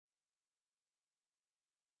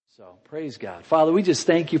So, praise God. Father, we just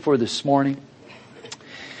thank you for this morning.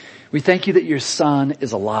 We thank you that your Son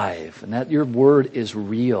is alive and that your word is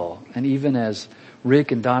real. And even as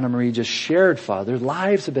Rick and Donna Marie just shared, Father,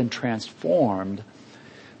 lives have been transformed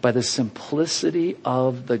by the simplicity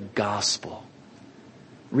of the gospel.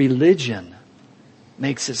 Religion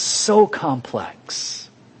makes it so complex.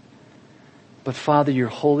 But Father, your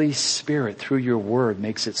Holy Spirit through your word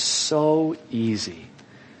makes it so easy.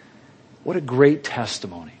 What a great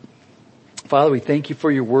testimony. Father, we thank you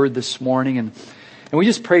for your word this morning, and we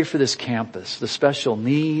just pray for this campus, the special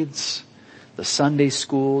needs, the Sunday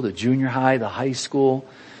school, the junior high, the high school.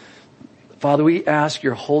 Father, we ask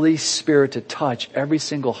your Holy Spirit to touch every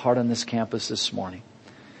single heart on this campus this morning.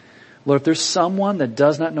 Lord, if there's someone that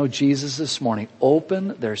does not know Jesus this morning,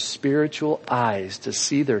 open their spiritual eyes to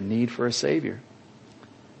see their need for a Savior.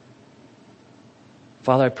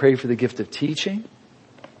 Father, I pray for the gift of teaching,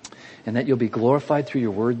 and that you'll be glorified through your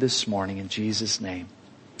word this morning in Jesus' name.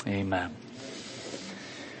 Amen.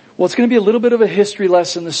 Well, it's going to be a little bit of a history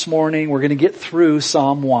lesson this morning. We're going to get through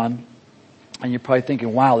Psalm 1. And you're probably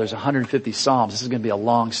thinking, wow, there's 150 Psalms. This is going to be a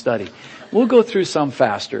long study. We'll go through some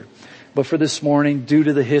faster. But for this morning, due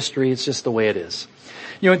to the history, it's just the way it is.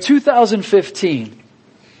 In 2015,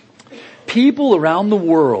 people around the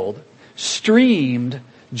world streamed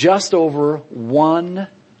just over 1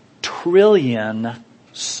 trillion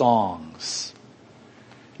songs.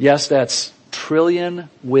 Yes, that's trillion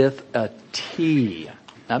with a T.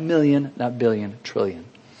 Not million, not billion, trillion.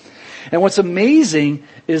 And what's amazing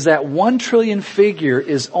is that 1 trillion figure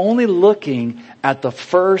is only looking at the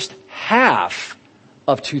first half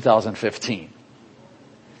of 2015.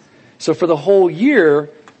 So for the whole year,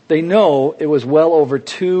 they know it was well over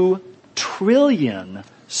 2 trillion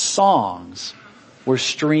songs were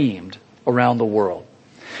streamed around the world.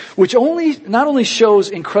 Which not only shows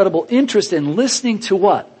incredible interest in listening to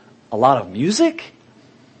what? A lot of music,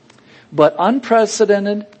 but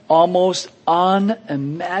unprecedented, almost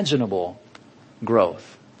unimaginable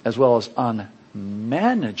growth, as well as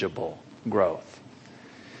unmanageable growth.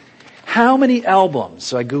 How many albums,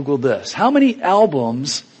 so I Googled this, how many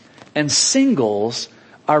albums and singles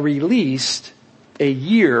are released a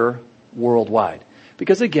year worldwide?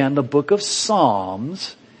 Because again, the book of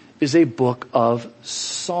Psalms is a book of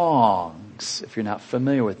songs, if you're not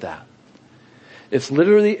familiar with that. It's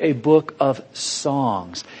literally a book of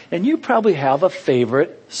songs. And you probably have a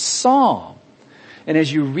favorite psalm. And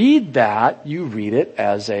as you read that, you read it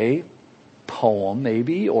as a poem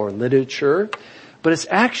maybe, or literature. But it's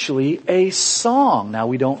actually a song. Now,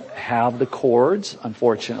 we don't have the chords,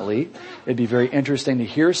 unfortunately. It'd be very interesting to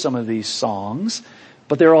hear some of these songs,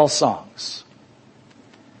 but they're all songs.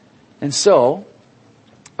 And so,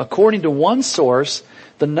 according to one source,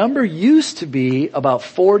 the number used to be about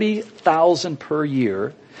 40,000 per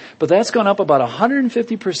year, but that's gone up about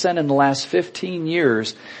 150% in the last 15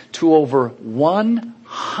 years to over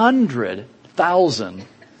 100,000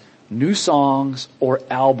 new songs or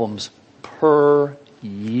albums per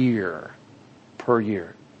year. Per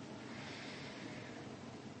year.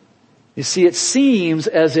 You see, it seems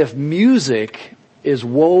as if music is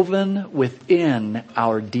woven within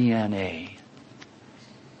our DNA.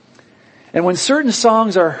 And when certain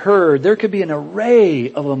songs are heard, there could be an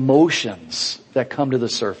array of emotions that come to the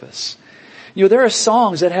surface. There are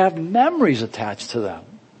songs that have memories attached to them.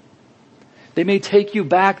 They may take you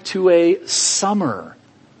back to a summer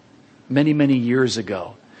many, many years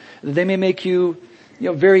ago. They may make you,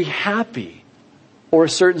 very happy. Or a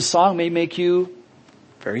certain song may make you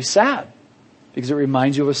very sad because it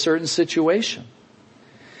reminds you of a certain situation.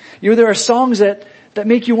 There are songs that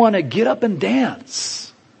make you want to get up and dance.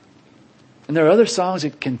 And there are other songs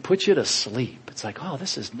that can put you to sleep. It's like, oh,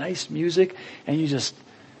 this is nice music. And you just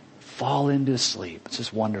fall into sleep. It's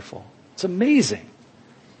just wonderful. It's amazing.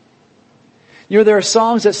 There are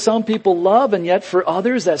songs that some people love, and yet for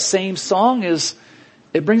others, that same song it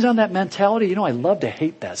brings on that mentality, I love to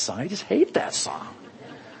hate that song. I just hate that song.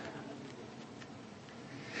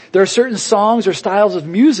 There are certain songs or styles of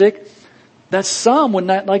music that some would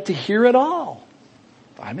not like to hear at all.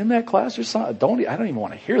 I'm in that class or something. I don't even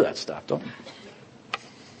want to hear that stuff.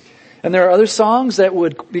 And there are other songs that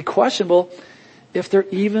would be questionable if there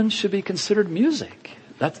even should be considered music.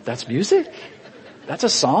 That's music? That's a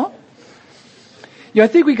song? I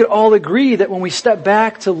think we could all agree that when we step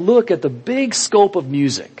back to look at the big scope of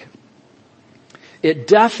music, it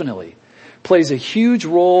definitely plays a huge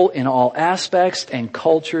role in all aspects and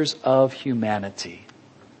cultures of humanity.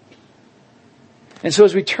 And so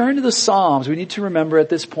as we turn to the Psalms, we need to remember at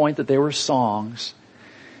this point that they were songs.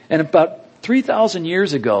 And about 3,000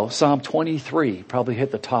 years ago, Psalm 23 probably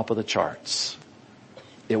hit the top of the charts.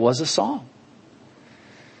 It was a song.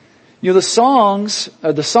 You know,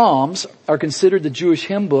 the Psalms are considered the Jewish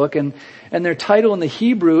hymn book, and their title in the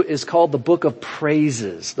Hebrew is called the Book of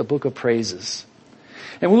Praises, the Book of Praises.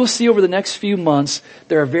 And we will see over the next few months,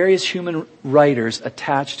 there are various human writers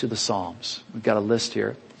attached to the Psalms. We've got a list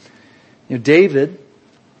here. You know, David,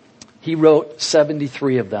 he wrote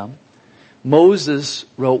 73 of them. Moses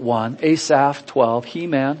wrote 1. Asaph, 12.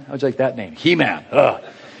 He-Man, how'd you like that name? He-Man.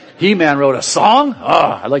 He-Man wrote a song?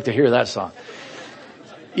 I'd like to hear that song.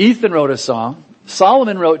 Ethan wrote a song.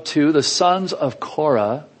 Solomon wrote 2. The sons of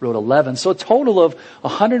Korah wrote 11. So a total of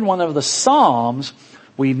 101 of the Psalms,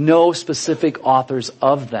 we know specific authors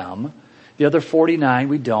of them. The other 49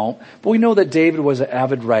 we don't. But we know that David was an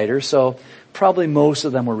avid writer, so probably most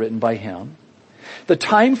of them were written by him. The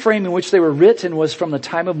time frame in which they were written was from the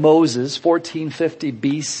time of Moses, 1450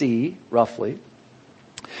 BC, roughly,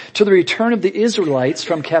 to the return of the Israelites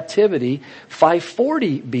from captivity,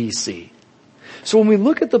 540 BC. So when we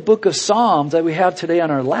look at the book of Psalms that we have today on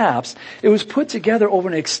our laps, it was put together over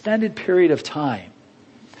an extended period of time.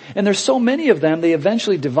 And there's so many of them, they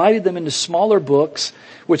eventually divided them into smaller books,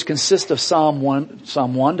 which consist of Psalm 1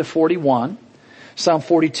 to 41, Psalm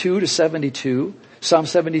 42 to 72, Psalm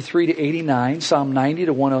 73 to 89, Psalm 90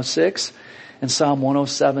 to 106, and Psalm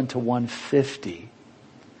 107 to 150.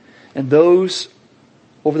 And those,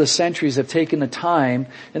 over the centuries, have taken the time,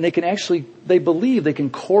 and they believe they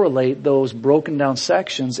can correlate those broken down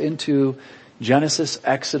sections into Genesis,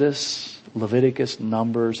 Exodus, Leviticus,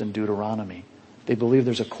 Numbers, and Deuteronomy. They believe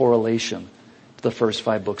there's a correlation to the first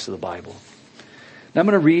 5 books of the Bible. Now I'm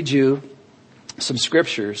going to read you some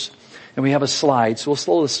scriptures, and we have a slide, so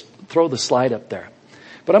we'll throw the slide up there.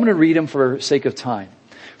 But I'm going to read them for sake of time.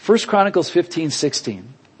 1 Chronicles 15:16.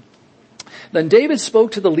 Then David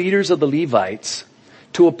spoke to the leaders of the Levites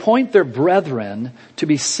to appoint their brethren to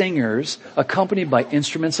be singers accompanied by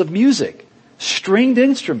instruments of music, stringed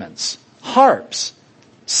instruments, harps,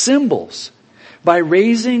 cymbals, by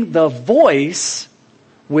raising the voice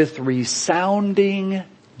with resounding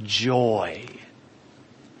joy.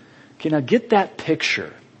 Okay, now get that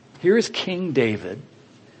picture. Here is King David,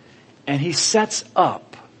 and he sets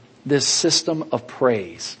up this system of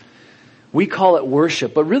praise. We call it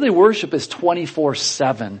worship, but really worship is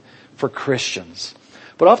 24/7 for Christians.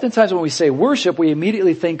 But oftentimes when we say worship, we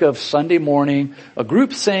immediately think of Sunday morning, a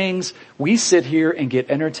group sings, we sit here and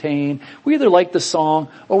get entertained. We either like the song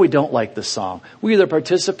or we don't like the song. We either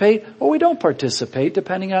participate or we don't participate,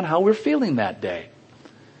 depending on how we're feeling that day.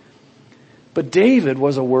 But David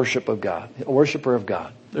was a worshiper of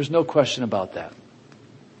God. There's no question about that.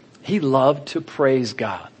 He loved to praise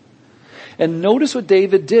God. And notice what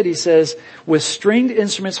David did. He says, with stringed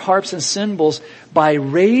instruments, harps, and cymbals, by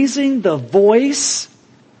raising the voice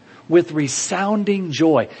with resounding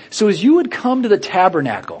joy. So as you would come to the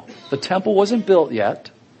tabernacle, the temple wasn't built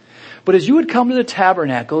yet, but as you would come to the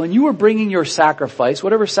tabernacle and you were bringing your sacrifice,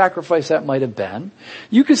 whatever sacrifice that might have been,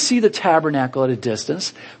 you could see the tabernacle at a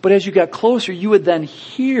distance, but as you got closer, you would start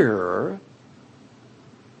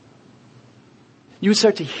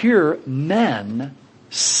to hear men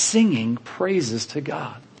singing praises to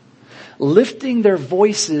God, lifting their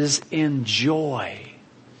voices in joy.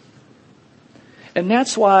 And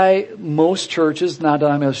that's why most churches,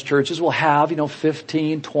 non-denominational churches, will have,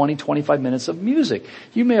 15, 20, 25 minutes of music.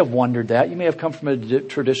 You may have wondered that. You may have come from a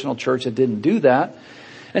traditional church that didn't do that.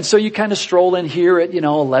 And so you kind of stroll in here at,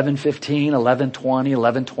 11:15, 11:20,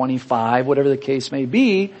 11:25, whatever the case may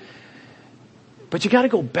be. But you got to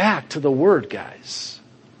go back to the Word, guys.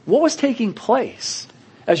 What was taking place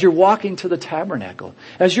as you're walking to the tabernacle,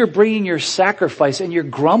 as you're bringing your sacrifice and you're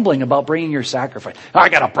grumbling about bringing your sacrifice? I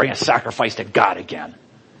got to bring a sacrifice to God again.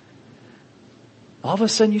 All of a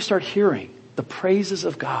sudden you start hearing the praises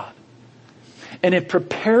of God. And it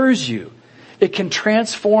prepares you. It can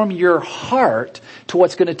transform your heart to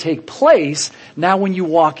what's going to take place now when you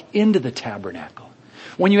walk into the tabernacle,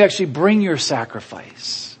 when you actually bring your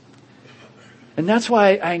sacrifice. And that's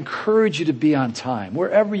why I encourage you to be on time,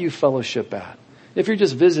 wherever you fellowship at. If you're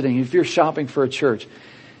just visiting, if you're shopping for a church,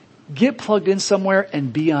 get plugged in somewhere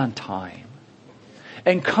and be on time.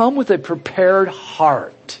 And come with a prepared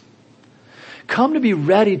heart. Come to be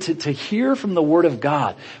ready to hear from the Word of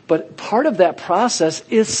God. But part of that process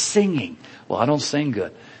is singing. Well, I don't sing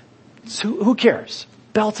good. So who cares?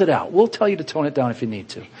 Belt it out. We'll tell you to tone it down if you need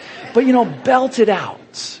to. But belt it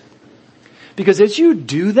out. Because as you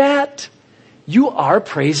do that, you are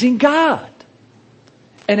praising God.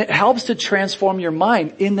 And it helps to transform your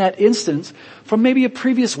mind in that instance from maybe a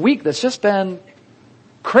previous week that's just been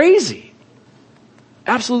crazy.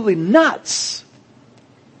 Absolutely nuts.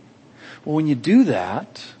 Well, when you do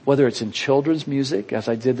that, whether it's in children's music, as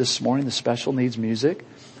I did this morning, the special needs music,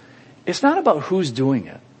 it's not about who's doing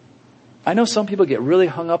it. I know some people get really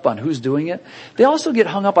hung up on who's doing it. They also get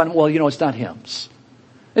hung up on, well, it's not hymns.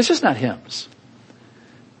 It's just not hymns.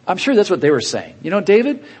 I'm sure that's what they were saying.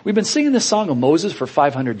 David, we've been singing this song of Moses for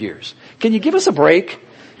 500 years. Can you give us a break?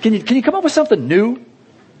 Can you come up with something new?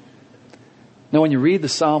 Now, when you read the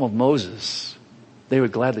Psalm of Moses, they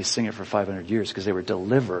would gladly sing it for 500 years because they were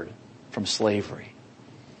delivered from slavery.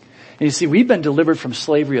 And you see, we've been delivered from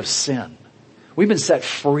slavery of sin. We've been set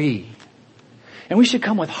free. And we should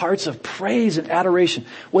come with hearts of praise and adoration.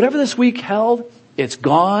 Whatever this week held, it's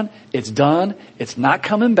gone, it's done, it's not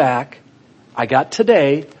coming back. I got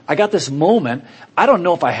today, I got this moment. I don't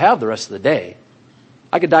know if I have the rest of the day.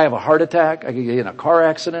 I could die of a heart attack, I could get in a car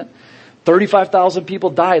accident. 35,000 people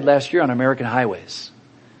died last year on American highways.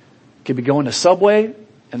 Could be going to Subway,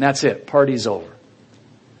 and that's it, party's over.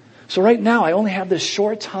 So right now, I only have this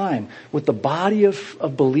short time with the body of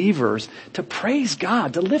believers to praise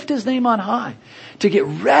God, to lift His name on high, to get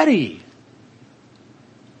ready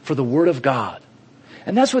for the Word of God.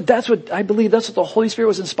 And that's what I believe, that's what the Holy Spirit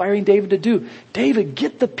was inspiring David to do. David,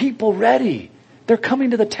 get the people ready. They're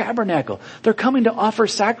coming to the tabernacle. They're coming to offer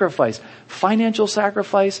sacrifice, financial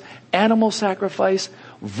sacrifice, animal sacrifice,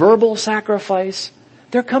 verbal sacrifice.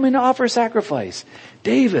 They're coming to offer sacrifice.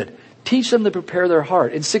 David, teach them to prepare their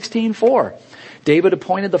heart. In 16:4, David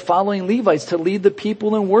appointed the following Levites to lead the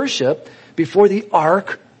people in worship before the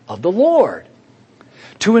ark of the Lord,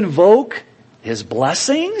 to invoke His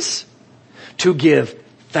blessings, to give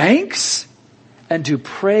thanks, and to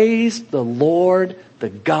praise the Lord, the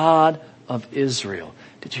God of Israel.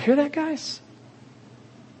 Did you hear that, guys?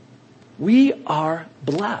 We are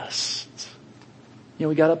blessed.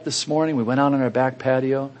 We got up this morning, we went out on our back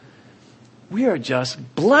patio. We are just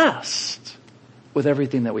blessed with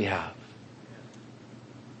everything that we have.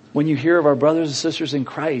 When you hear of our brothers and sisters in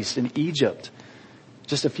Christ in Egypt,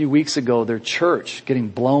 just a few weeks ago, their church getting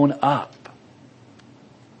blown up.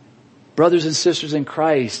 Brothers and sisters in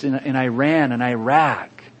Christ in Iran and Iraq,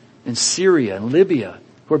 in Syria and Libya,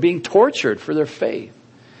 who are being tortured for their faith.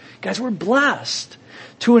 Guys, we're blessed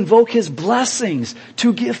to invoke His blessings,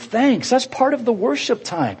 to give thanks. That's part of the worship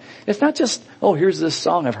time. It's not just, here's this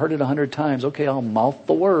song, I've heard it 100 times. Okay, I'll mouth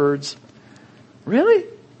the words. Really?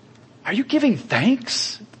 Are you giving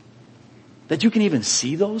thanks that you can even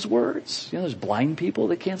see those words? There's blind people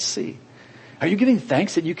that can't see. Are you giving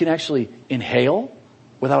thanks that you can actually inhale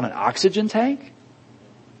without an oxygen tank?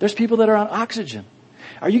 There's people that are on oxygen.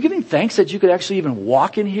 Are you giving thanks that you could actually even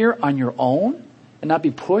walk in here on your own and not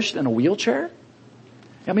be pushed in a wheelchair?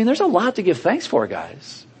 There's a lot to give thanks for,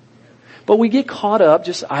 guys. But we get caught up,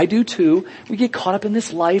 I do too, we get caught up in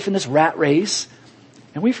this life, in this rat race,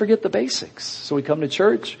 and we forget the basics. So we come to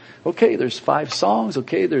church, okay, there's 5 songs,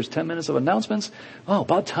 okay, there's 10 minutes of announcements.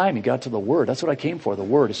 About time you got to the Word. That's what I came for, the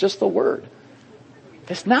Word. It's just the Word.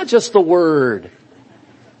 It's not just the Word.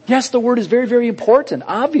 Yes, the Word is very, very important,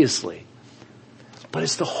 obviously. But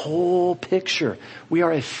it's the whole picture. We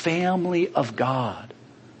are a family of God.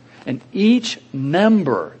 And each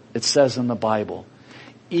member, it says in the Bible,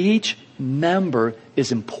 each member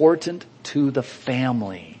is important to the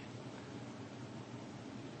family.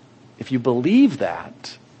 If you believe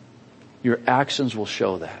that, your actions will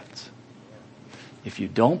show that. If you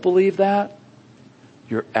don't believe that,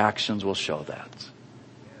 your actions will show that.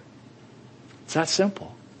 It's that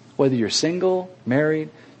simple. Whether you're single, married,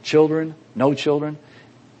 children, no children,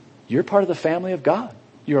 you're part of the family of God.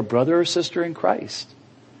 You're a brother or sister in Christ.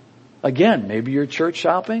 Again, maybe you're church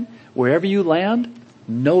shopping. Wherever you land,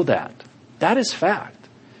 know that. That is fact.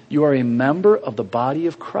 You are a member of the body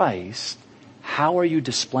of Christ. How are you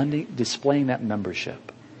displaying that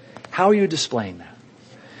membership? How are you displaying that?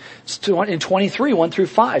 In 23,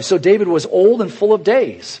 1-5, so David was old and full of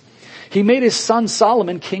days. He made his son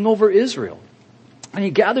Solomon king over Israel. And he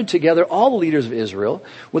gathered together all the leaders of Israel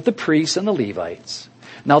with the priests and the Levites.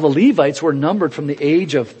 Now the Levites were numbered from the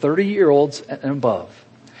age of 30-year-olds and above.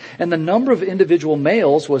 And the number of individual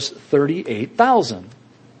males was 38,000.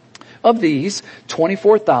 Of these,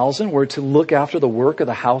 24,000 were to look after the work of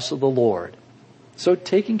the house of the Lord. So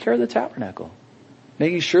taking care of the tabernacle,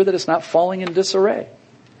 making sure that it's not falling in disarray.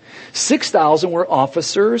 6,000 were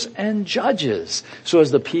officers and judges. So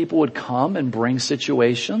as the people would come and bring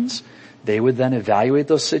situations, they would then evaluate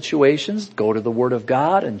those situations, go to the Word of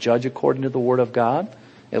God and judge according to the Word of God.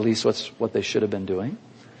 At least what they should have been doing.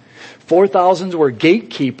 4,000 were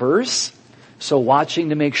gatekeepers, so watching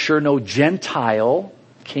to make sure no Gentile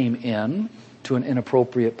came in to an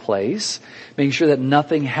inappropriate place, making sure that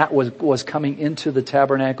nothing was coming into the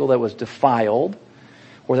tabernacle that was defiled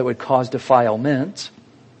or that would cause defilement.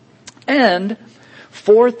 And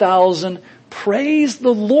 4,000 praise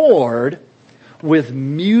the Lord with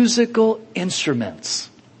musical instruments.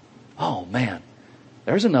 Oh man,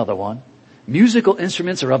 there's another one. Musical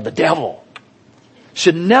instruments are of the devil.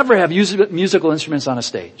 Should never have musical instruments on a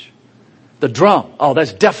stage. The drum, oh,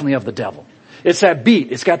 that's definitely of the devil. It's that beat.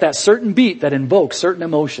 It's got that certain beat that invokes certain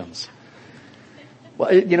emotions.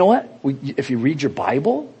 Well, you know what? If you read your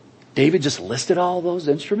Bible, David just listed all those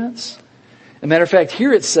instruments. As a matter of fact,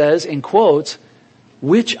 here it says, in quotes,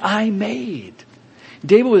 which I made.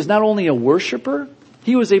 David was not only a worshiper,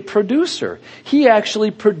 he was a producer. He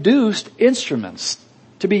actually produced instruments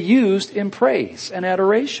to be used in praise and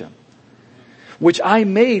adoration. Which I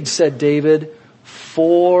made, said David,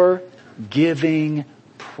 for giving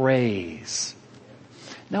praise.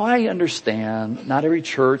 Now I understand not every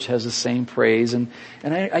church has the same praise, and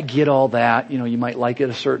I get all that. You know, you might like it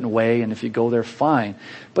a certain way, and if you go there, fine.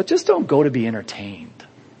 But just don't go to be entertained.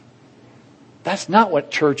 That's not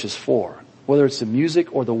what church is for. Whether it's the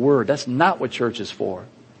music or the word, that's not what church is for.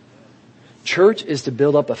 Church is to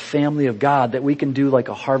build up a family of God that we can do like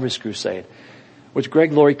a harvest crusade, which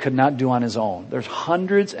Greg Laurie could not do on his own. There's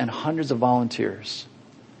hundreds and hundreds of volunteers.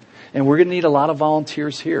 And we're going to need a lot of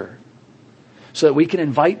volunteers here so that we can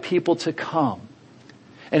invite people to come.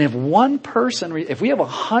 And if if we have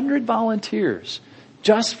 100 volunteers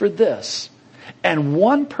just for this, and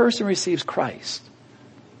one person receives Christ,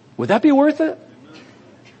 would that be worth it?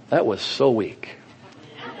 That was so weak.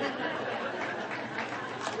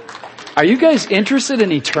 Are you guys interested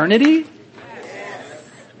in eternity? Yes.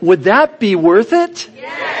 Would that be worth it?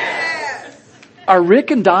 Yes. Are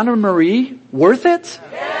Rick and Donna Marie worth it?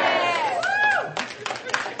 Yes.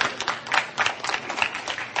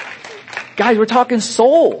 Guys, we're talking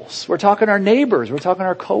souls. We're talking our neighbors. We're talking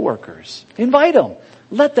our coworkers. Invite them.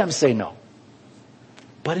 Let them say no.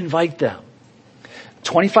 But invite them.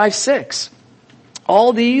 25:6.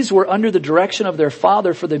 All these were under the direction of their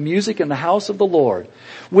father for the music in the house of the Lord,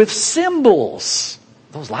 with cymbals,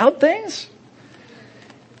 those loud things,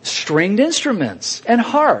 stringed instruments, and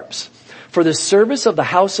harps for the service of the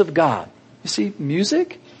house of God. You see,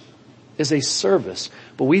 music is a service,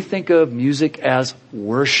 but we think of music as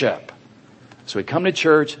worship. So we come to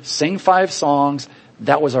church, sing 5 songs,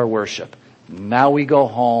 that was our worship. Now we go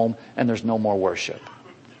home and there's no more worship.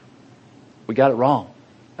 We got it wrong.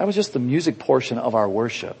 That was just the music portion of our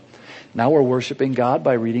worship. Now we're worshiping God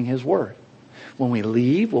by reading His Word. When we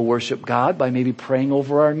leave, we'll worship God by maybe praying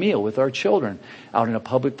over our meal with our children, out in a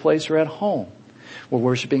public place or at home. We're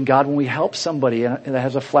worshiping God when we help somebody that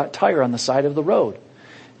has a flat tire on the side of the road.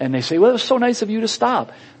 And they say, well, it was so nice of you to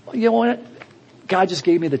stop. Well, you know what? God just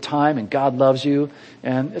gave me the time and God loves you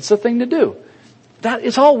and it's the thing to do. That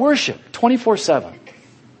it's all worship, 24/7,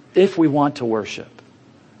 if we want to worship.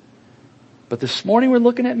 But this morning we're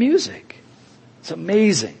looking at music. It's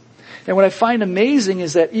amazing. And what I find amazing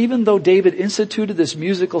is that even though David instituted this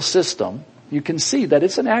musical system, you can see that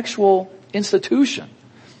it's an actual institution.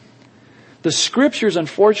 The scriptures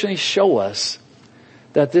unfortunately show us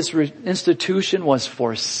that this institution was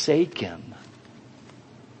forsaken,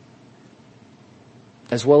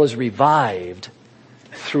 as well as revived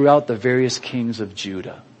throughout the various kings of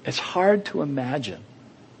Judah. It's hard to imagine.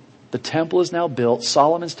 The temple is now built.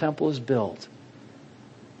 Solomon's temple is built.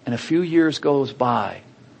 And a few years goes by.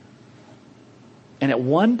 And at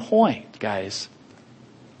one point, guys,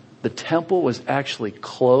 the temple was actually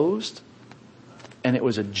closed and it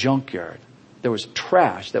was a junkyard. There was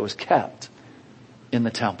trash that was kept in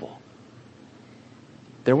the temple.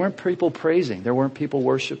 There weren't people praising. There weren't people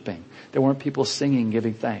worshiping. There weren't people singing,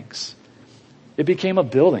 giving thanks. It became a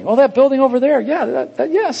building. Oh, that building over there.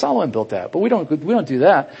 Yeah, Solomon built that. But we don't do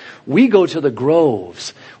that. We go to the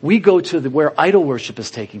groves. We go to where idol worship is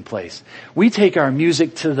taking place. We take our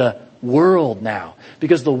music to the world now,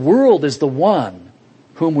 because the world is the one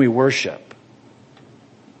whom we worship.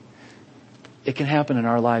 It can happen in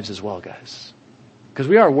our lives as well, guys. Because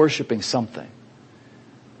we are worshiping something.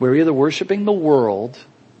 We're either worshiping the world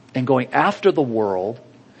and going after the world,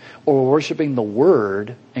 or we're worshiping the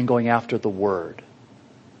Word and going after the Word.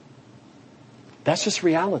 That's just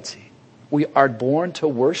reality. We are born to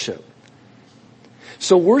worship.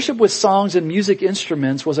 So worship with songs and music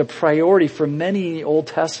instruments was a priority for many in the Old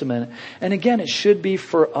Testament. And again, it should be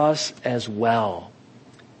for us as well.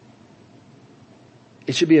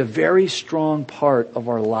 It should be a very strong part of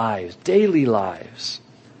our lives, daily lives.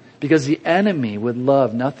 Because the enemy would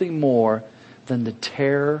love nothing more than to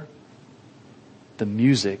tear the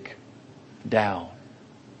music down.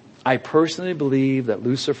 I personally believe that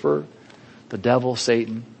Lucifer, the devil,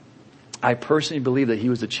 Satan, I personally believe that he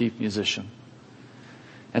was the chief musician.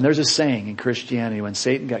 And there's a saying in Christianity, when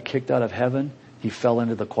Satan got kicked out of heaven, he fell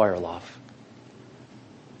into the choir loft.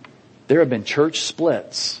 There have been church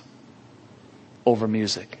splits over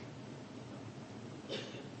music.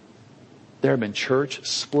 There have been church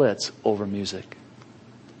splits over music.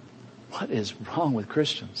 What is wrong with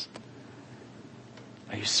Christians?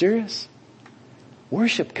 Are you serious?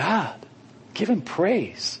 Worship God. Give Him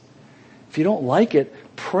praise. If you don't like it,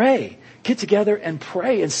 pray. Get together and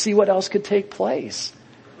pray and see what else could take place.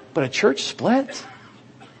 But a church split?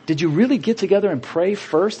 Did you really get together and pray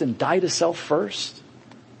first and die to self first?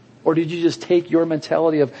 Or did you just take your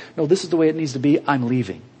mentality of, no, this is the way it needs to be, I'm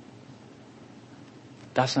leaving?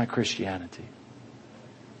 That's not Christianity.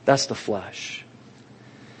 That's the flesh.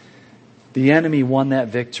 The enemy won that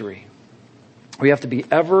victory. We have to be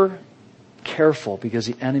ever careful because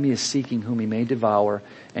the enemy is seeking whom he may devour,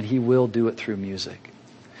 and he will do it through music.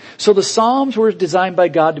 So the Psalms were designed by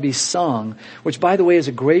God to be sung, which, by the way, is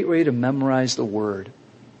a great way to memorize the Word.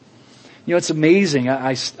 You know, it's amazing.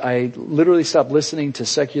 I literally stopped listening to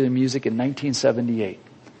secular music in 1978.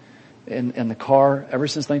 In the car, ever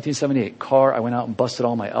since 1978, I went out and busted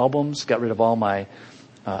all my albums, got rid of all my,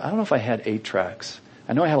 I don't know if I had 8-tracks.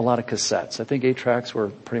 I know I had a lot of cassettes. I think 8-tracks were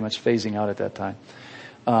pretty much phasing out at that time.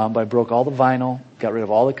 But I broke all the vinyl, got rid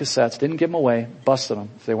of all the cassettes, didn't give them away, busted them.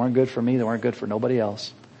 If they weren't good for me, they weren't good for nobody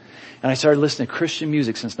else. And I started listening to Christian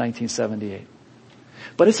music since 1978.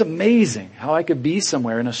 But it's amazing how I could be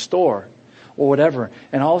somewhere in a store or whatever,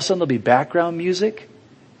 and all of a sudden there'll be background music,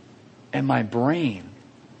 and my brain,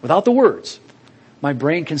 without the words, my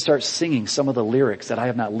brain can start singing some of the lyrics that I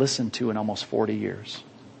have not listened to in almost 40 years.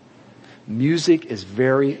 Music is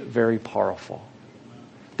very, very powerful.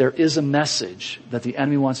 There is a message that the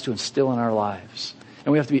enemy wants to instill in our lives,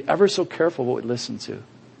 and we have to be ever so careful what we listen to.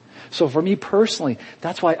 So for me personally,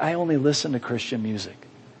 that's why I only listen to Christian music.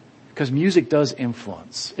 Because music does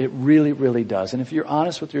influence. It really, really does. And if you're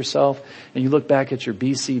honest with yourself and you look back at your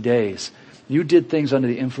BC days, you did things under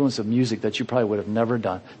the influence of music that you probably would have never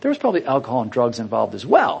done. There was probably alcohol and drugs involved as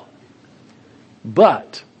well.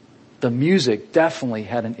 But the music definitely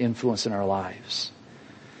had an influence in our lives.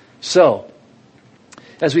 So,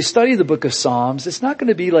 as we study the book of Psalms, it's not going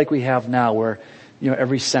to be like we have now where,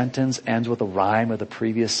 every sentence ends with a rhyme of the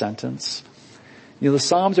previous sentence. The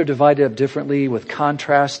Psalms are divided up differently with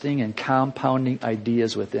contrasting and compounding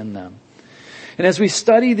ideas within them. And as we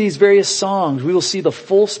study these various songs, we will see the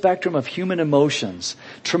full spectrum of human emotions,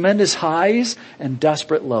 tremendous highs and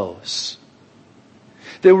desperate lows.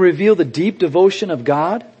 They will reveal the deep devotion of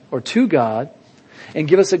God or to God and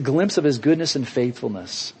give us a glimpse of His goodness and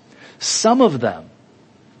faithfulness. Some of them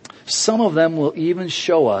will even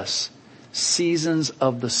show us seasons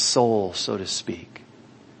of the soul, so to speak.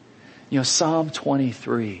 Psalm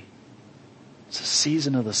 23, it's a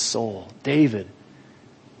season of the soul. David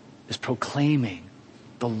is proclaiming,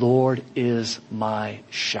 the Lord is my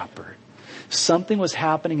shepherd. Something was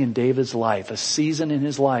happening in David's life, a season in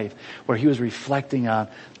his life where he was reflecting on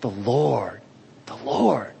the Lord,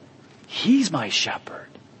 He's my shepherd.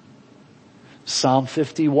 Psalm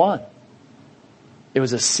 51, it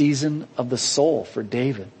was a season of the soul for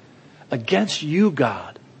David. Against you,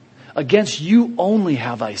 God, against you only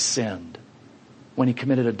have I sinned, when he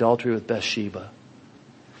committed adultery with Bathsheba.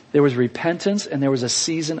 There was repentance and there was a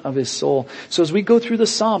season of his soul. So as we go through the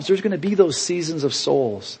Psalms, there's going to be those seasons of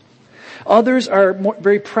souls. Others are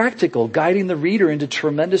very practical, guiding the reader into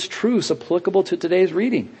tremendous truths applicable to today's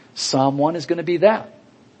reading. Psalm 1 is going to be that.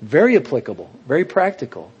 Very applicable, very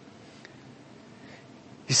practical.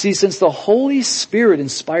 You see, since the Holy Spirit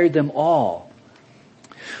inspired them all,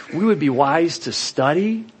 we would be wise to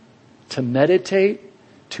study, to meditate,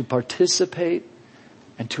 to participate,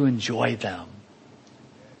 and to enjoy them.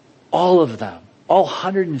 All of them. All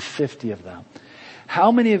 150 of them.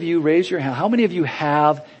 How many of you, raise your hand, how many of you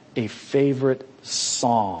have a favorite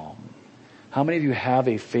psalm? How many of you have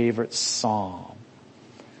a favorite psalm?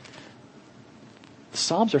 The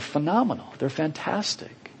Psalms are phenomenal. They're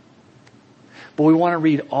fantastic. But we want to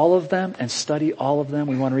read all of them and study all of them.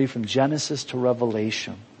 We want to read from Genesis to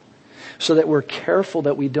Revelation, so that we're careful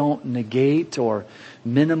that we don't negate or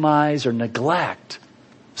minimize or neglect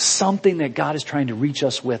something that God is trying to reach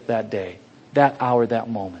us with that day, that hour, that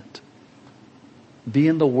moment. Be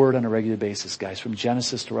in the Word on a regular basis, guys, from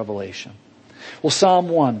Genesis to Revelation. Well, Psalm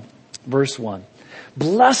 1, verse 1.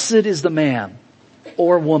 Blessed is the man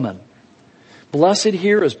or woman. Blessed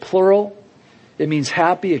here is plural. It means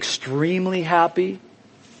happy, extremely happy.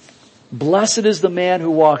 Blessed is the man who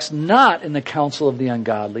walks not in the counsel of the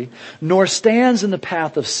ungodly, nor stands in the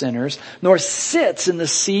path of sinners, nor sits in the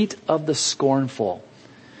seat of the scornful.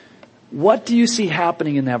 What do you see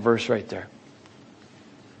happening in that verse right there?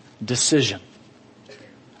 decision.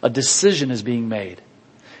 A decision is being made.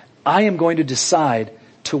 I am going to decide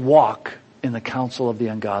to walk in the counsel of the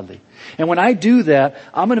ungodly. And when I do that,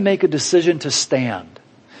 I'm going to make a decision to stand.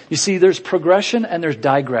 You see, there's progression and there's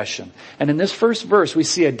digression. And in this first verse, we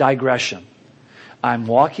see a digression. I'm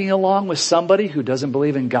walking along with somebody who doesn't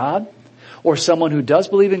believe in God, or someone who does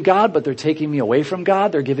believe in God, but they're taking me away from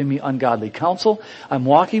God. They're giving me ungodly counsel. I'm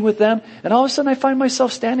walking with them, and all of a sudden I find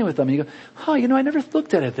myself standing with them. And you go, I never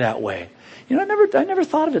looked at it that way. I never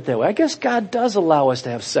thought of it that way. I guess God does allow us to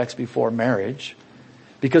have sex before marriage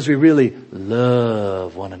because we really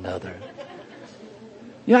love one another.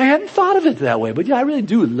 I hadn't thought of it that way, but I really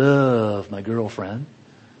do love my girlfriend.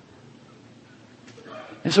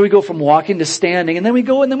 And so we go from walking to standing, and then we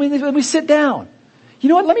go and then we sit down. You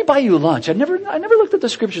know what? Let me buy you lunch. I never looked at the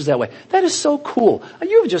scriptures that way. That is so cool.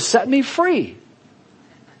 You have just set me free.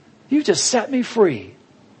 You've just set me free.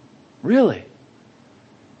 Really.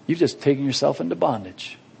 You've just taken yourself into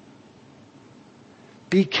bondage.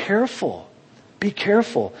 Be careful. Be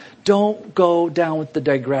careful. Don't go down with the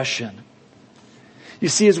digression. You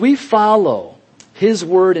see, as we follow His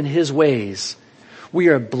word and His ways, we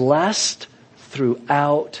are blessed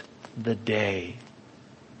throughout the day.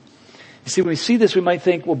 You see, when we see this, we might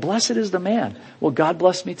think, well, blessed is the man. Well, God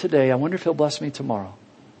blessed me today. I wonder if He'll bless me tomorrow.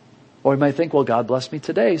 Or we might think, well, God blessed me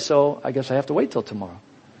today, so I guess I have to wait till tomorrow.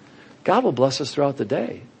 God will bless us throughout the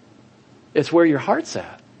day. It's where your heart's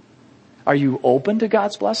at. Are you open to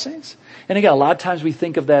God's blessings? And again, a lot of times we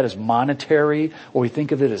think of that as monetary, or we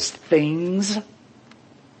think of it as things.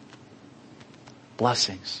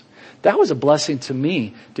 Blessings. That was a blessing to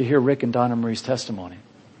me to hear Rick and Donna Marie's testimony.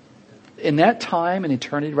 In that time and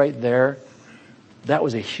eternity right there, that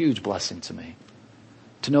was a huge blessing to me.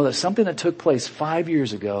 To know that something that took place 5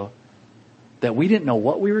 years ago, that we didn't know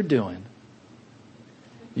what we were doing,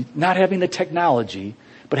 not having the technology,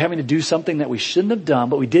 but having to do something that we shouldn't have done,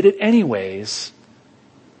 but we did it anyways,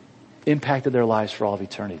 impacted their lives for all of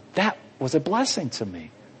eternity. That was a blessing to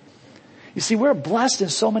me. You see, we're blessed in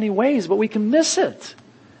so many ways, but we can miss it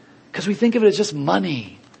because we think of it as just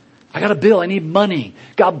money. I got a bill. I need money.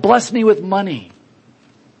 God bless me with money.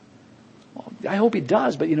 Well, I hope He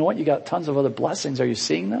does, but you know what? You got tons of other blessings. Are you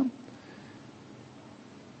seeing them?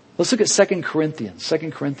 Let's look at 2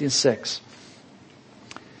 Corinthians 6.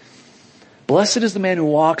 Blessed is the man who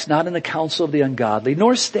walks not in the counsel of the ungodly,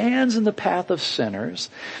 nor stands in the path of sinners,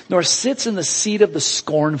 nor sits in the seat of the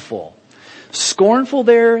scornful. Scornful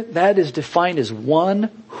there, that is defined as one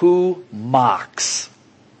who mocks.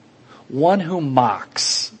 One who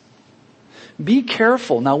mocks. Be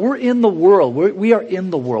careful. Now we're in the world. We are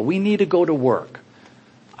in the world. We need to go to work.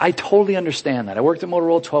 I totally understand that. I worked at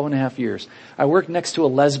Motorola 12 and a half years. I worked next to a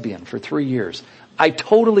lesbian for 3 years. I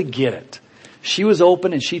totally get it. She was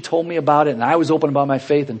open and she told me about it, and I was open about my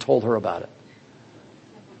faith and told her about it.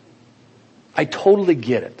 I totally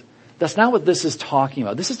get it. That's not what this is talking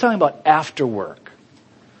about. This is talking about after work.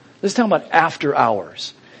 This is talking about after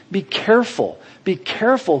hours. Be careful. Be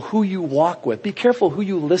careful who you walk with. Be careful who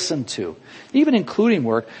you listen to, even including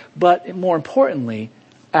work, but more importantly,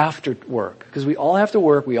 after work. Because we all have to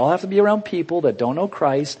work. We all have to be around people that don't know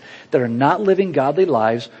Christ, that are not living godly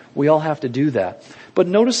lives. We all have to do that. But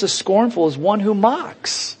notice the scornful is one who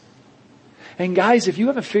mocks. And guys, if you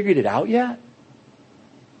haven't figured it out yet,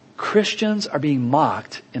 Christians are being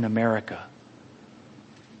mocked in America.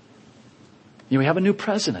 We have a new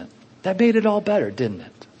president. That made it all better, didn't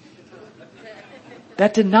it?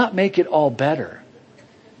 That did not make it all better.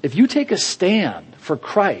 If you take a stand for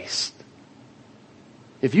Christ,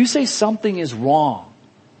 if you say something is wrong,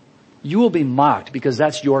 you will be mocked because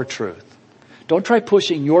that's your truth. Don't try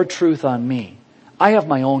pushing your truth on me. I have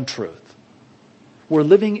my own truth. We're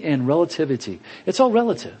living in relativity. It's all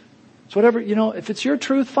relative. It's whatever, if it's your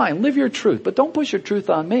truth, fine. Live your truth. But don't push your truth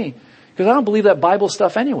on me because I don't believe that Bible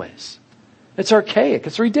stuff anyways. It's archaic.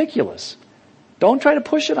 It's ridiculous. Don't try to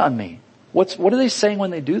push it on me. What are they saying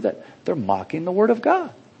when they do that? They're mocking the Word of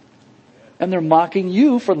God. And they're mocking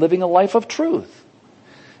you for living a life of truth.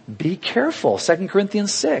 Be careful. 2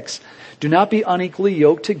 Corinthians 6. Do not be unequally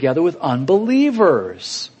yoked together with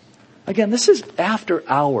unbelievers. Again, this is after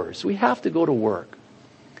hours. We have to go to work.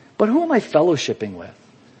 But who am I fellowshipping with?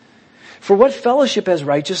 For what fellowship has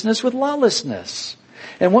righteousness with lawlessness?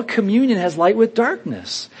 And what communion has light with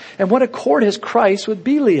darkness? And what accord has Christ with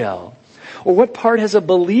Belial? Or what part has a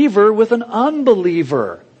believer with an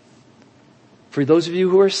unbeliever? For those of you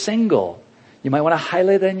who are single, you might want to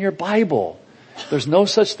highlight that in your Bible. There's no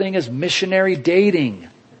such thing as missionary dating.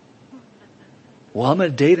 Well, I'm going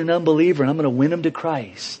to date an unbeliever and I'm going to win him to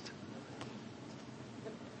Christ.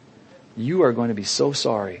 You are going to be so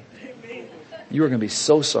sorry. You are going to be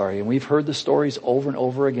so sorry. And we've heard the stories over and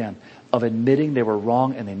over again of admitting they were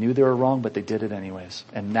wrong and they knew they were wrong, but they did it anyways.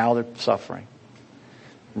 And now they're suffering.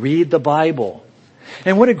 Read the Bible.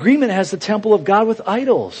 And what agreement has the temple of God with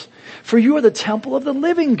idols? For you are the temple of the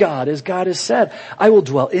living God, as God has said. I will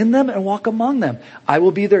dwell in them and walk among them. I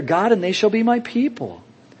will be their God and they shall be my people.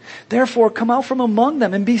 Therefore come out from among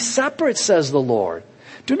them and be separate, says the Lord.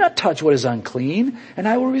 Do not touch what is unclean, and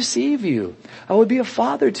I will receive you. I will be a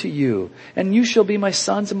father to you, and you shall be my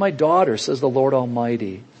sons and my daughters, says the Lord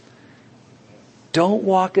Almighty. Don't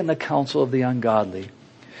walk in the counsel of the ungodly,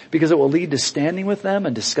 because it will lead to standing with them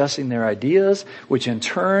and discussing their ideas, which in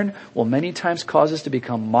turn will many times cause us to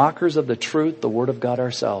become mockers of the truth, the Word of God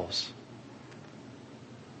ourselves.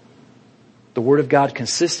 The Word of God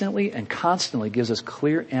consistently and constantly gives us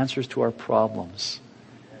clear answers to our problems.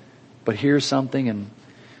 But here's something, and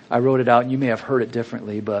I wrote it out, and you may have heard it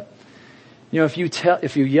differently, but if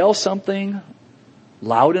you yell something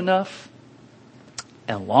loud enough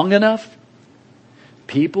and long enough,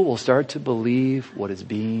 people will start to believe what is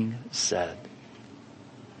being said.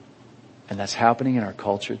 And that's happening in our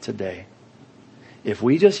culture today. If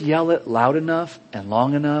we just yell it loud enough and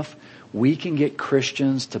long enough, we can get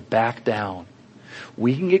Christians to back down.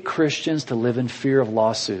 We can get Christians to live in fear of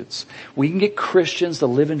lawsuits. We can get Christians to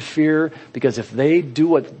live in fear because if they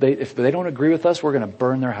don't agree with us, we're going to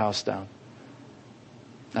burn their house down.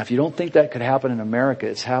 Now, if you don't think that could happen in America,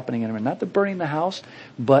 it's happening in America. Not the burning the house,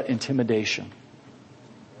 but intimidation.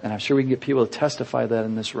 And I'm sure we can get people to testify that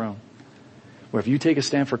in this room. Where if you take a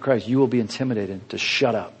stand for Christ, you will be intimidated to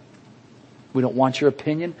shut up. We don't want your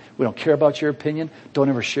opinion. We don't care about your opinion. Don't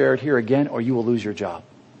ever share it here again or you will lose your job.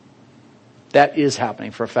 That is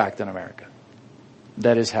happening for a fact in America.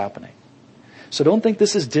 That is happening. So don't think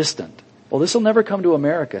this is distant. Well, this will never come to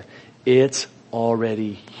America. It's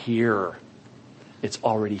already here. It's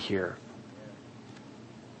already here.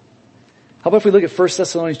 How about if we look at 1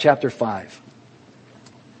 Thessalonians chapter 5?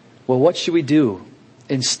 Well, what should we do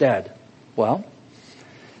instead? Well,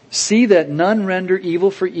 see that none render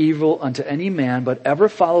evil for evil unto any man, but ever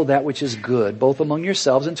follow that which is good, both among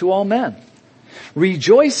yourselves and to all men.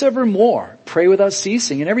 Rejoice evermore, pray without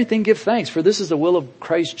ceasing, and everything give thanks, for this is the will of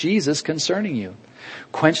Christ Jesus concerning you.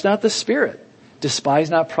 Quench not the spirit, despise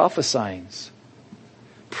not prophesying.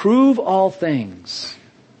 Prove all things.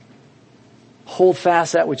 Hold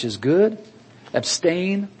fast that which is good,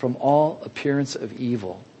 abstain from all appearance of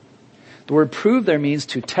evil. The word prove there means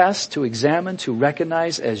to test, to examine, to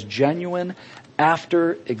recognize as genuine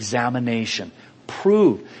after examination.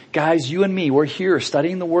 Prove. Guys, you and me, we're here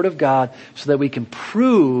studying the Word of God so that we can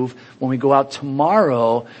prove when we go out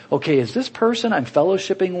tomorrow, okay, is this person I'm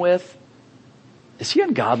fellowshipping with, is he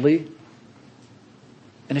ungodly?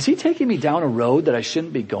 And is he taking me down a road that I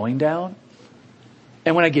shouldn't be going down?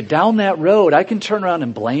 And when I get down that road, I can turn around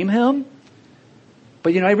and blame him.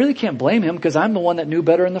 But I really can't blame him because I'm the one that knew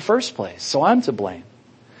better in the first place. So I'm to blame.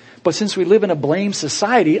 But since we live in a blame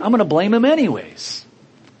society, I'm going to blame him anyways.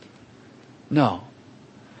 No,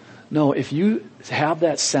 if you have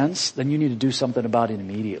that sense, then you need to do something about it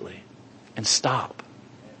immediately. And stop.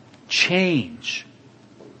 Change.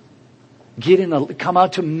 Come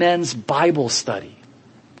out to men's Bible study.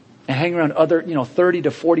 And hang around 30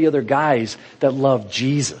 to 40 other guys that love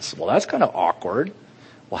Jesus. Well, that's kind of awkward.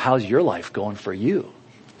 Well, how's your life going for you?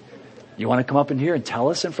 You want to come up in here and tell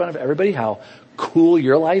us in front of everybody how cool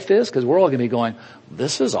your life is? Because we're all going to be going,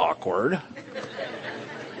 this is awkward.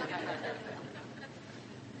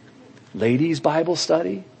 Ladies' Bible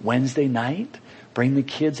study, Wednesday night. Bring the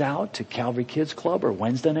kids out to Calvary Kids Club or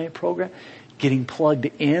Wednesday night program. Getting plugged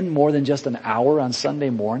in more than just an hour on Sunday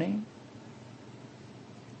morning.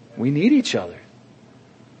 We need each other.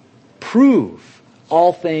 Prove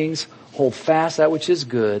all things. Hold fast that which is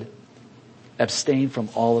good. Abstain from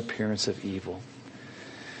all appearance of evil.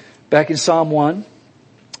 Back in Psalm 1.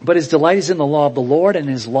 But his delight is in the law of the Lord, and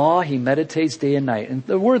his law he meditates day and night. And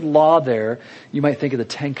the word law there, you might think of the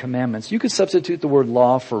 10 Commandments. You could substitute the word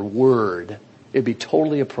law for word. It'd be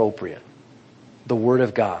totally appropriate. The Word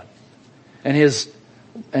of God. And his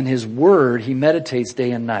word he meditates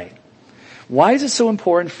day and night. Why is it so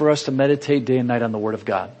important for us to meditate day and night on the Word of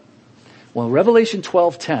God? Well, in Revelation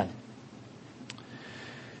 12:10,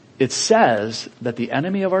 it says that the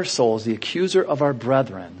enemy of our souls, the accuser of our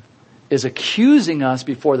brethren, is accusing us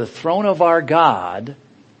before the throne of our God.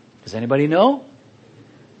 Does anybody know?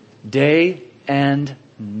 Day and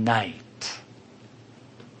night.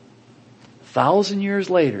 1,000 years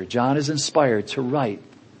later, John is inspired to write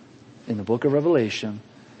in the book of Revelation,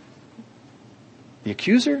 the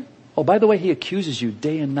accuser, oh, by the way, he accuses you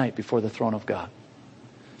day and night before the throne of God.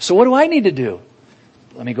 So what do I need to do?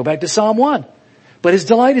 Let me go back to Psalm 1. But his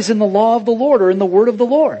delight is in the law of the Lord, or in the word of the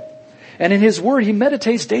Lord. And in his word he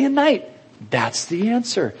meditates day and night. That's the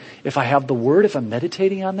answer. If I have the word, if I'm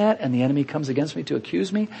meditating on that and the enemy comes against me to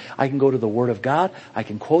accuse me, I can go to the word of God, I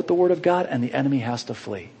can quote the word of God, and the enemy has to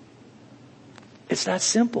flee. It's that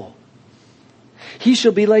simple. He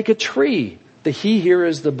shall be like a tree. The he here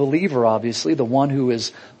is the believer, obviously, the one who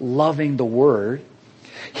is loving the word.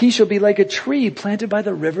 He shall be like a tree planted by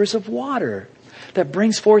the rivers of water that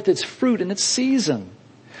brings forth its fruit in its season,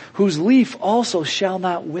 whose leaf also shall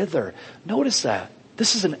not wither. Notice that.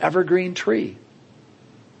 This is an evergreen tree.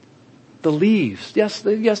 The leaves, yes,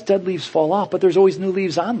 dead leaves fall off, but there's always new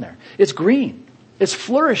leaves on there. It's green. It's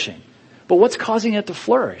flourishing. But what's causing it to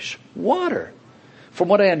flourish? Water. From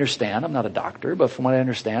what I understand, I'm not a doctor, but from what I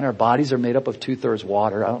understand, our bodies are made up of 2/3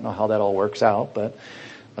 water. I don't know how that all works out, but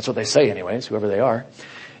that's what they say anyways, whoever they are.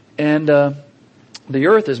 And the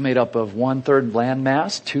earth is made up of 1/3 land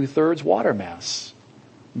mass, 2/3 water mass.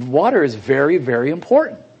 Water is very, very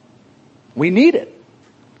important. We need it.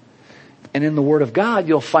 And in the Word of God,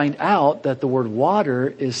 you'll find out that the word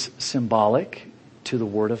water is symbolic to the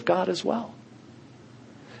Word of God as well.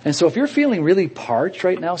 And so if you're feeling really parched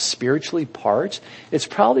right now, spiritually parched, it's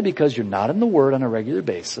probably because you're not in the Word on a regular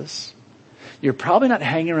basis. You're probably not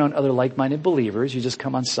hanging around other like-minded believers. You just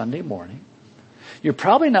come on Sunday morning. You're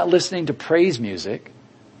probably not listening to praise music,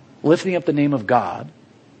 lifting up the name of God.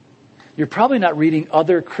 You're probably not reading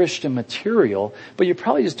other Christian material, but you're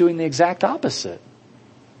probably just doing the exact opposite.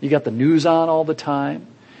 You got the news on all the time.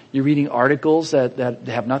 You're reading articles that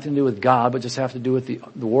have nothing to do with God, but just have to do with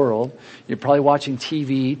the world. You're probably watching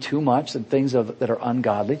TV too much and things that are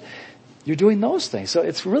ungodly. You're doing those things. So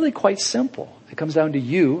it's really quite simple. It comes down to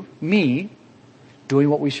you, me, doing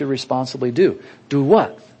what we should responsibly do. Do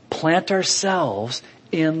what? Plant ourselves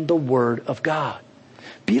in the Word of God.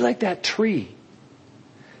 Be like that tree.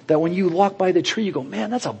 That when you walk by the tree, you go, man,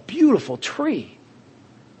 that's a beautiful tree.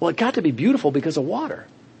 Well, it got to be beautiful because of water.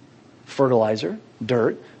 Fertilizer,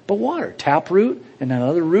 dirt, but water. Taproot and then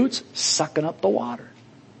other roots sucking up the water.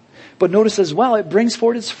 But notice as well, it brings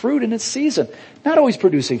forth its fruit in its season. Not always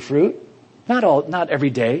producing fruit. Not every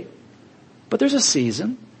day. But there's a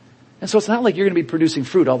season. And so it's not like you're going to be producing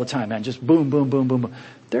fruit all the time, man. Just boom, boom, boom, boom, boom.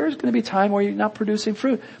 There's going to be time where you're not producing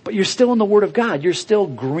fruit. But you're still in the Word of God. You're still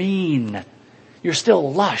green. You're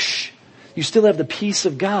still lush. You still have the peace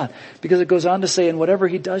of God. Because it goes on to say, and whatever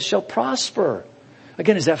he does shall prosper.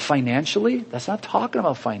 Again, is that financially? That's not talking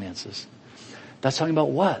about finances. That's talking about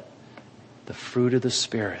what? The fruit of the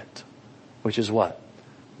Spirit. Which is what?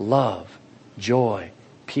 Love, joy,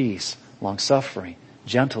 peace, long-suffering,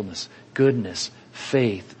 gentleness, goodness,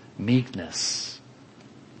 faith, meekness.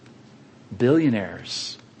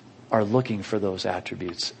 Billionaires are looking for those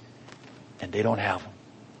attributes. And they don't have them.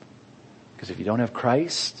 Because if you don't have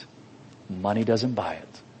Christ, money doesn't buy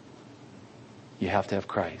it. You have to have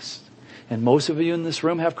Christ. And most of you in this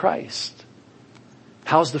room have Christ.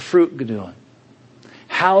 How's the fruit doing?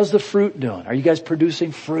 How's the fruit doing? Are you guys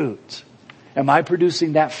producing fruit? Am I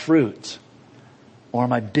producing that fruit? Or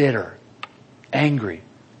am I bitter, angry,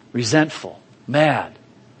 resentful, mad,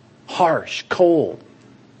 harsh, cold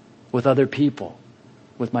with other people,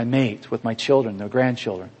 with my mates, with my children, their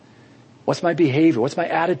grandchildren? What's my behavior? What's my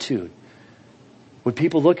attitude? Would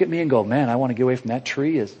people look at me and go, man, I want to get away from that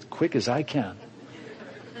tree as quick as I can.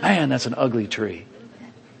 Man, that's an ugly tree.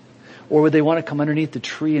 Or would they want to come underneath the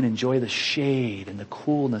tree and enjoy the shade and the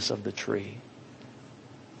coolness of the tree?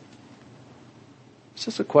 It's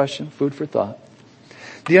just a question, food for thought.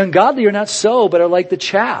 The ungodly are not so, but are like the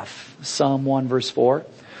chaff, Psalm 1 verse 4,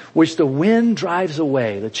 which the wind drives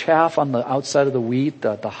away. The chaff on the outside of the wheat,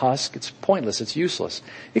 the husk, it's pointless, it's useless.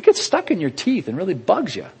 It gets stuck in your teeth and really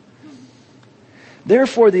bugs you.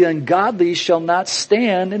 Therefore the ungodly shall not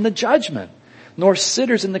stand in the judgment, nor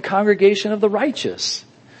sitters in the congregation of the righteous.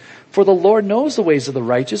 For the Lord knows the ways of the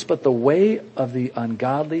righteous, but the way of the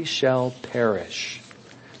ungodly shall perish.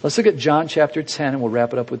 Let's look at John chapter 10, and we'll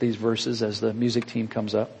wrap it up with these verses as the music team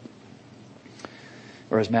comes up.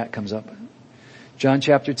 Or as Matt comes up. John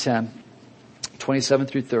chapter 10, 27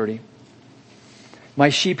 through 30. My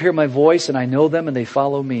sheep hear my voice, and I know them, and they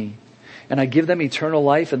follow me. And I give them eternal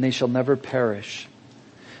life, and they shall never perish.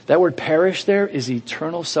 That word perish there is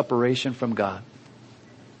eternal separation from God.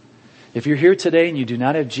 If you're here today and you do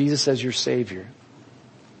not have Jesus as your Savior,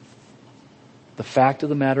 the fact of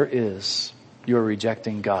the matter is you are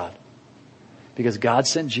rejecting God. Because God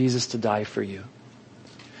sent Jesus to die for you.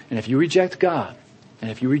 And if you reject God,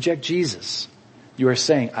 and if you reject Jesus, you are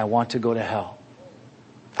saying, I want to go to hell.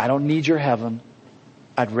 I don't need your heaven.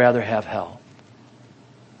 I'd rather have hell.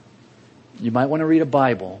 You might want to read a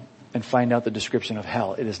Bible and find out the description of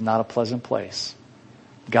hell. It is not a pleasant place.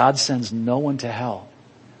 God sends no one to hell,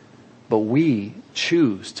 but we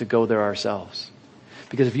choose to go there ourselves.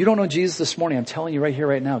 Because if you don't know Jesus this morning, I'm telling you right here,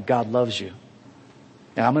 right now, God loves you.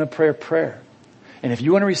 And I'm going to pray a prayer. And if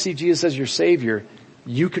you want to receive Jesus as your Savior,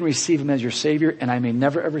 you can receive Him as your Savior, and I may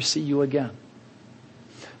never ever see you again.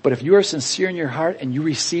 But if you are sincere in your heart and you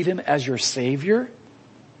receive Him as your Savior,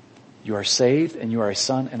 you are saved and you are a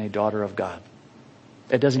son and a daughter of God.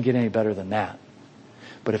 It doesn't get any better than that.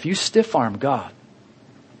 But if you stiff-arm God,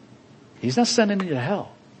 He's not sending you to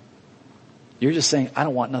hell. You're just saying, I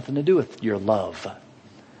don't want nothing to do with your love.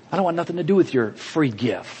 I don't want nothing to do with your free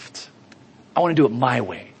gift. I want to do it my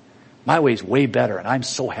way. My way is way better, and I'm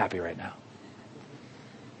so happy right now.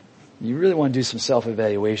 You really want to do some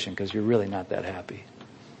self-evaluation because you're really not that happy.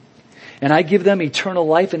 And I give them eternal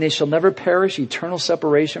life, and they shall never perish, eternal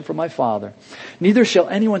separation from my Father. Neither shall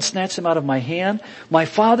anyone snatch them out of my hand. My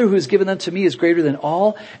Father who has given them to me is greater than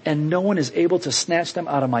all, and no one is able to snatch them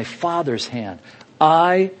out of my Father's hand.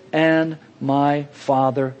 I and my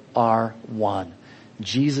Father are one.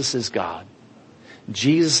 Jesus is God.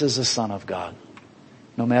 Jesus is the Son of God.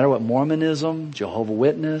 No matter what Mormonism, Jehovah's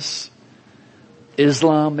Witness,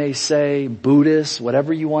 Islam may say, Buddhists,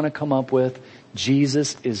 whatever you want to come up with,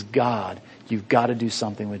 Jesus is God. You've got to do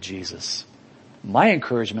something with Jesus. My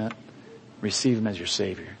encouragement, receive Him as your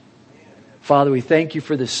Savior. Father, we thank You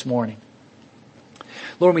for this morning.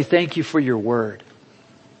 Lord, we thank You for Your Word.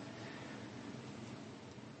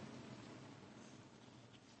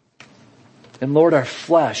 And Lord, our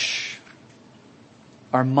flesh,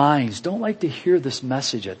 our minds don't like to hear this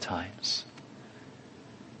message at times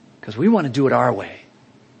because we want to do it our way.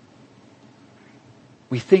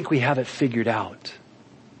 We think we have it figured out.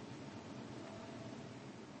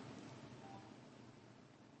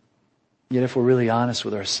 Yet if we're really honest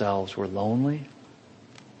with ourselves, we're lonely,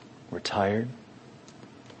 we're tired,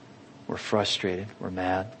 we're frustrated, we're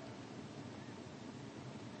mad.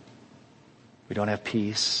 We don't have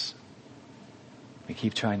peace. We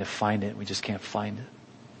keep trying to find it, we just can't find it.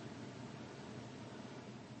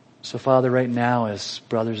 So Father, right now as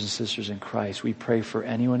brothers and sisters in Christ, we pray for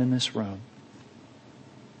anyone in this room.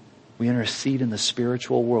 We intercede in the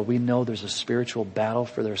spiritual world. We know there's a spiritual battle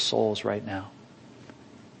for their souls right now.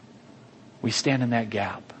 We stand in that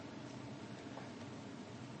gap.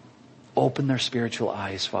 Open their spiritual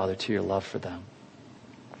eyes, Father, to Your love for them.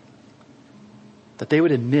 That they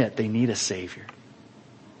would admit they need a Savior.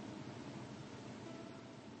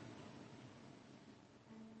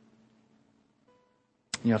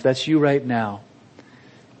 You know, if that's you right now,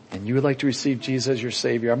 and you would like to receive Jesus as your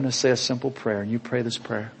Savior, I'm going to say a simple prayer, and you pray this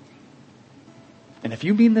prayer. And if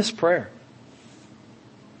you mean this prayer,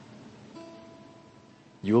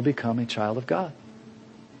 you will become a child of God.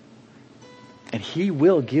 And He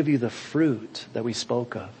will give you the fruit that we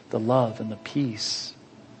spoke of, the love and the peace,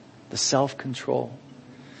 the self-control.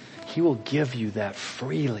 He will give you that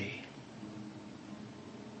freely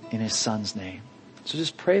in His Son's name. So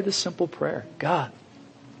just pray this simple prayer. God,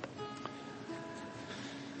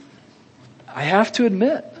 I have to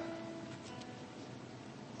admit,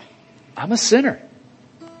 I'm a sinner.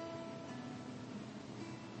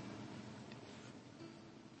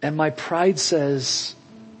 And my pride says,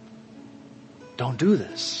 don't do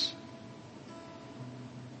this.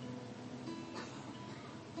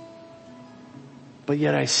 But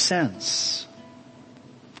yet I sense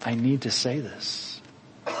I need to say this.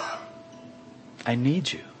 I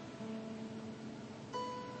need You.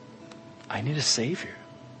 I need a Savior.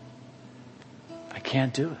 I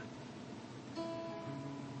can't do it.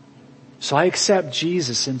 So I accept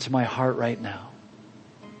Jesus into my heart right now.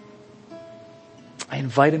 I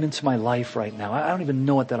invite Him into my life right now. I don't even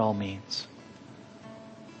know what that all means.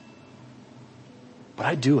 But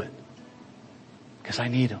I do it because I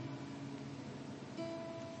need Him.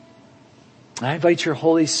 I invite Your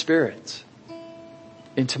Holy Spirit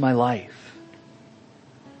into my life.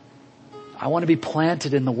 I want to be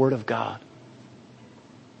planted in the Word of God.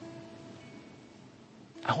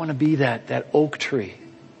 I want to be that oak tree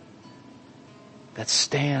that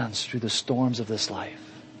stands through the storms of this life.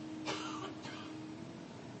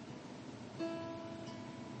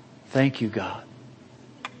 Thank You, God,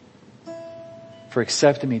 for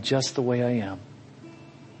accepting me just the way I am,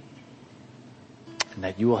 and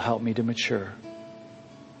that You will help me to mature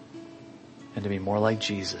and to be more like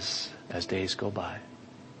Jesus as days go by.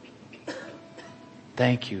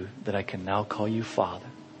 Thank You that I can now call You Father,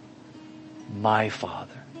 my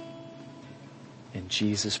Father. In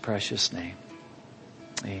Jesus' precious name,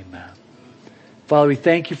 amen. Father, we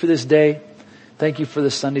thank You for this day. Thank You for the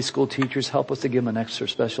Sunday school teachers. Help us to give them an extra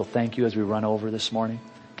special thank you as we run over this morning.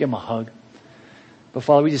 Give them a hug. But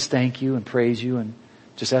Father, we just thank You and praise You and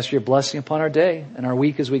Just ask for your blessing upon our day and our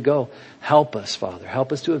week as we go. Help us, Father.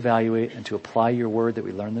 Help us to evaluate and to apply your word that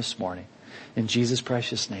we learned this morning. In Jesus'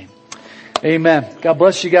 precious name. Amen. God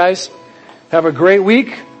bless you guys. Have a great week.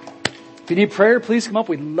 If you need prayer, please come up.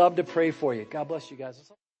 We'd love to pray for you. God bless you guys.